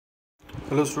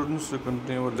Hello students, we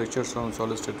continue our lectures on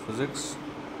solid state physics.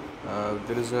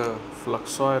 There is a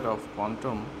fluxoid of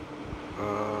quantum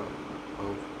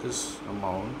of this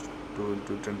amount 2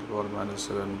 into 10 to the power minus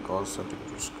 7 cos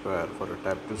centimeter square for a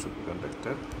type 2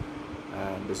 superconductor,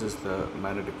 and this is the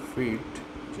magnetic field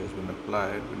which has been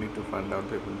applied. We need to find out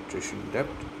the penetration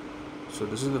depth. So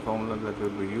this is the formula that we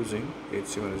will be using.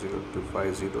 Hc1 is equal to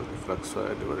phi 0, the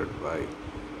fluxoid, divided by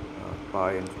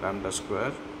pi into lambda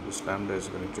square. This lambda is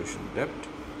penetration depth.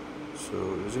 So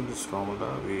using this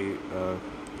formula we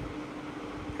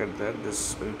get that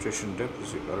this penetration depth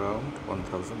is around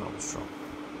 1000 Angstrom.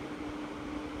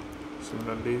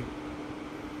 Similarly,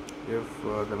 if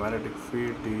the magnetic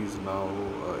field is now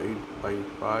 8 by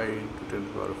pi into 10 to the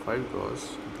power 5 gauss,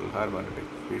 it will have magnetic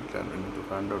field, and we need to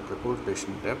find out the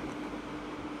correlation depth.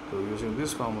 So using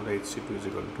this formula, Hc2 is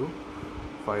equal to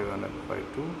phi 1 and phi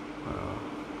 2,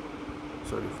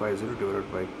 phi 0 divided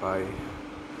by pi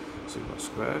sigma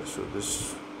square. So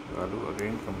this value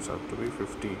again comes out to be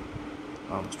 50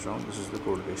 Angstrom. This is the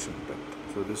correlation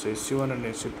depth. So this Hc1 and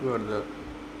Hc2 are the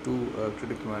two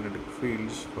critical magnetic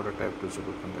fields for a type 2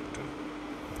 superconductor.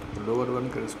 The lower one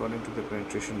corresponding to the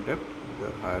penetration depth,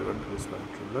 the higher one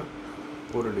corresponding to the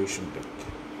correlation depth.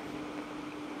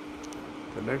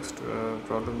 The next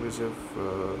problem is if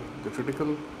the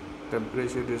critical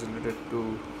temperature is related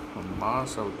to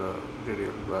mass of the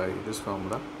material by this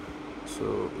formula.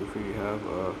 So if we have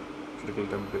a critical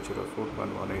temperature of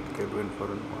 4.18 Kelvin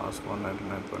for a mass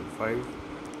 199.5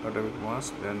 atomic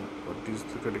mass, then what is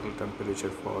the critical temperature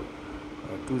for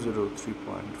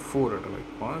 203.4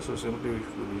 atomic mass? So simply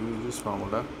if we use this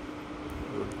formula,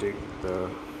 we will take the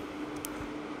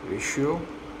ratio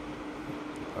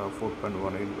of 4.18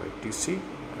 by Tc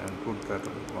and put the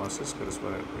atomic masses,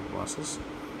 corresponding atomic masses,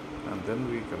 and then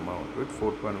we come out with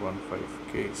 4.15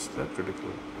 K is the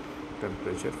critical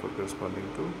temperature for corresponding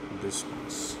to this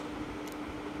mass.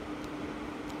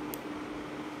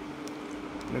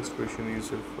 Next question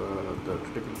is if the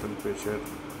critical temperature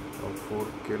of 4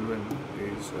 Kelvin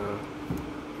is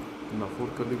 4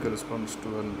 Kelvin corresponds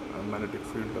to a magnetic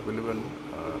field of 11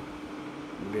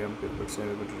 milliampere per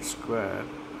centimeter square,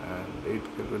 and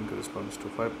 8 Kelvin corresponds to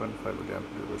 5.5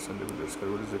 milliampere per centimeter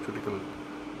square. What is the critical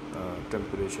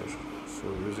temperature? So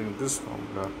using this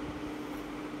formula,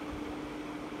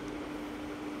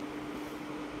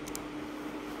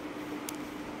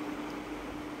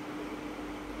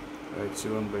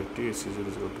 Hc1 by T, Hc0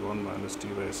 is equal to 1 minus T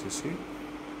by Sc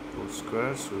whole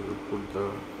square. So we will put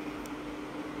the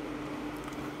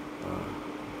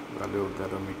value of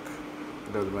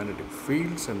the magnetic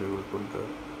fields, and we will put the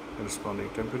corresponding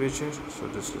temperature. So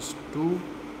this is 2.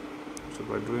 So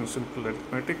by doing simple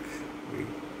arithmetic, we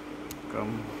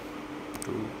come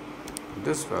to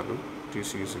this value.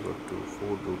 Tc is equal to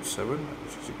 4.7,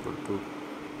 which is equal to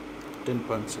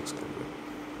 10.6 Kelvin.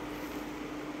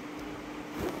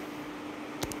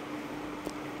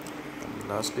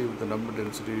 Lastly, the number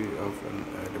density of an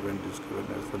element is given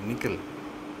as for nickel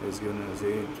is given as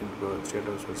 8 into 3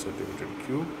 atoms per centimeter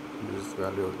cube. This is the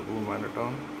value of the Bohr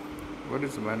magneton. What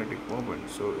is the magnetic moment?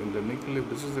 So in the nickel, if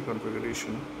this is the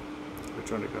configuration,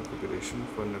 electronic configuration,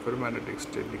 for a ferromagnetic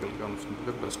state, nickel comes into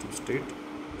the +2 state.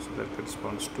 So that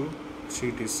corresponds to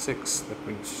 3d6. That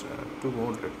means 2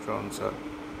 more electrons are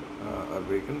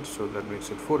vacant. So that makes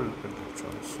it 4 independent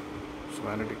electrons. So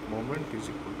magnetic moment is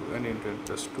equal to n into n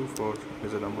plus 2. 4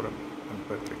 is the number of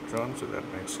unpaired electrons, so that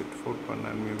makes it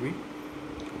 4.9 μeV.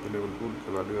 Then we will put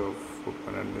the value of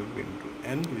 4.9 μeV into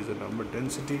n, which is the number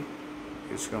density,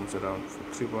 which comes around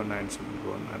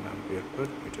 3.9719 ampere per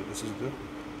meter. This is the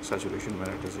saturation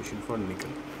magnetization for nickel.